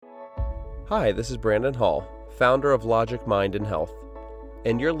Hi, this is Brandon Hall, founder of Logic Mind and Health,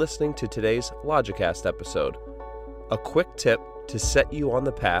 and you're listening to today's Logicast episode, a quick tip to set you on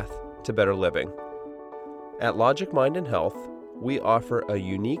the path to better living. At Logic Mind and Health, we offer a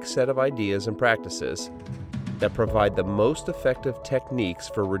unique set of ideas and practices that provide the most effective techniques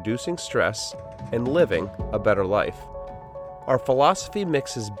for reducing stress and living a better life. Our philosophy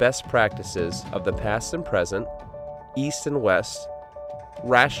mixes best practices of the past and present, East and West,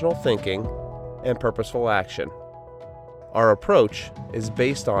 rational thinking, and purposeful action. Our approach is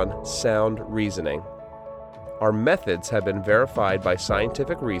based on sound reasoning. Our methods have been verified by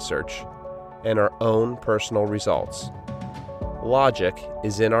scientific research and our own personal results. Logic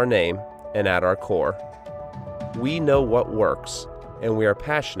is in our name and at our core. We know what works, and we are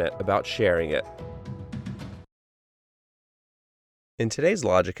passionate about sharing it. In today's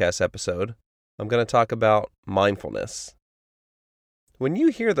Logicast episode, I'm going to talk about mindfulness. When you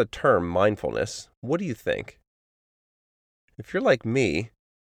hear the term mindfulness, what do you think? If you're like me,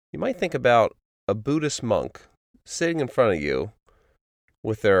 you might think about a Buddhist monk sitting in front of you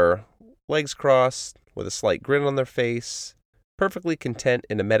with their legs crossed, with a slight grin on their face, perfectly content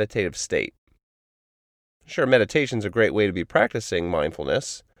in a meditative state. Sure, meditation's a great way to be practicing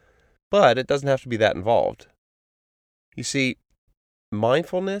mindfulness, but it doesn't have to be that involved. You see,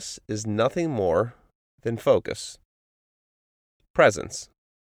 mindfulness is nothing more than focus, presence,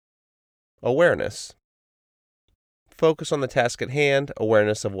 awareness. Focus on the task at hand,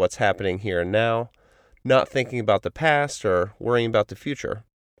 awareness of what's happening here and now, not thinking about the past or worrying about the future.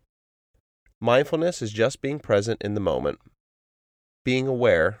 Mindfulness is just being present in the moment, being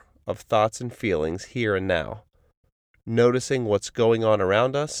aware of thoughts and feelings here and now, noticing what's going on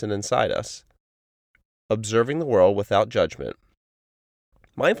around us and inside us, observing the world without judgment.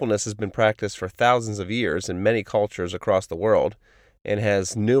 Mindfulness has been practiced for thousands of years in many cultures across the world and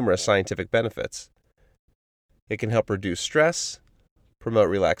has numerous scientific benefits. It can help reduce stress, promote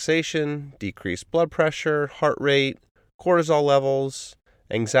relaxation, decrease blood pressure, heart rate, cortisol levels,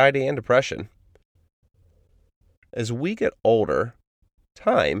 anxiety, and depression. As we get older,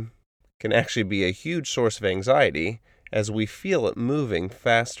 time can actually be a huge source of anxiety as we feel it moving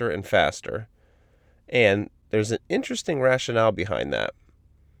faster and faster. And there's an interesting rationale behind that.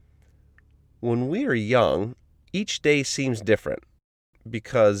 When we are young, each day seems different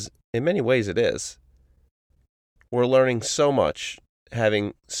because in many ways it is. We're learning so much,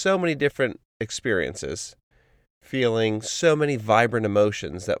 having so many different experiences, feeling so many vibrant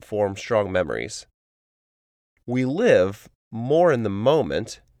emotions that form strong memories. We live more in the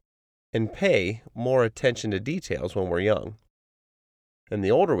moment and pay more attention to details when we're young. And the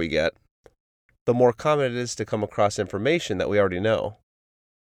older we get, the more common it is to come across information that we already know.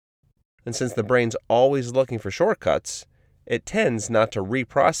 And since the brain's always looking for shortcuts, it tends not to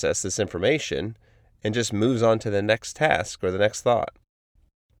reprocess this information and just moves on to the next task or the next thought.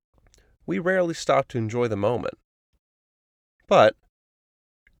 We rarely stop to enjoy the moment. But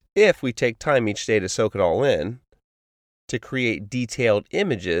if we take time each day to soak it all in, to create detailed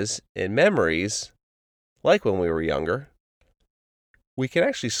images and memories, like when we were younger, we can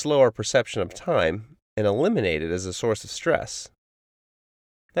actually slow our perception of time and eliminate it as a source of stress.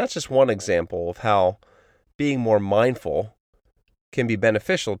 That's just one example of how being more mindful can be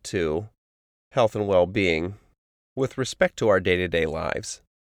beneficial to health and well-being with respect to our day-to-day lives.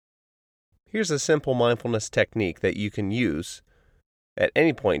 Here's a simple mindfulness technique that you can use at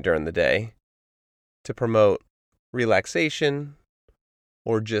any point during the day to promote relaxation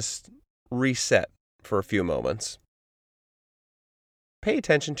or just reset for a few moments. Pay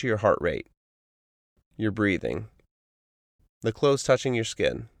attention to your heart rate, your breathing, the clothes touching your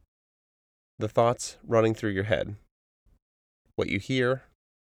skin, the thoughts running through your head, what you hear,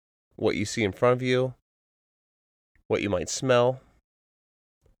 what you see in front of you, what you might smell.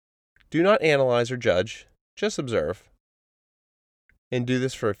 Do not analyze or judge, just observe. And do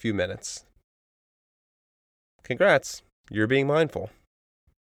this for a few minutes. Congrats, you're being mindful.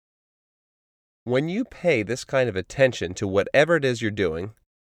 When you pay this kind of attention to whatever it is you're doing,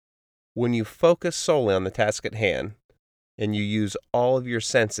 when you focus solely on the task at hand, and you use all of your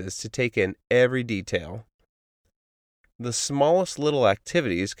senses to take in every detail, the smallest little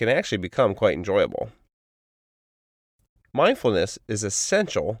activities can actually become quite enjoyable. Mindfulness is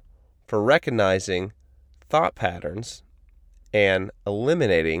essential for recognizing thought patterns and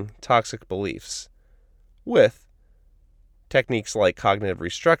eliminating toxic beliefs with techniques like cognitive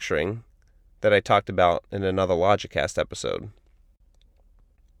restructuring that I talked about in another Logicast episode.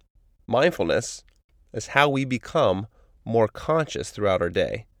 Mindfulness is how we become more conscious throughout our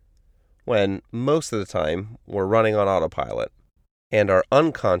day, when most of the time we're running on autopilot. and our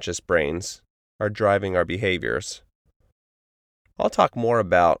unconscious brains are driving our behaviors. I'll talk more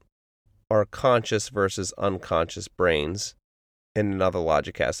about our conscious versus unconscious brains in another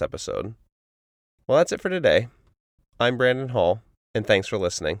Logicast episode. Well, that's it for today. I'm Brandon Hall, and thanks for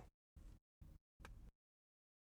listening.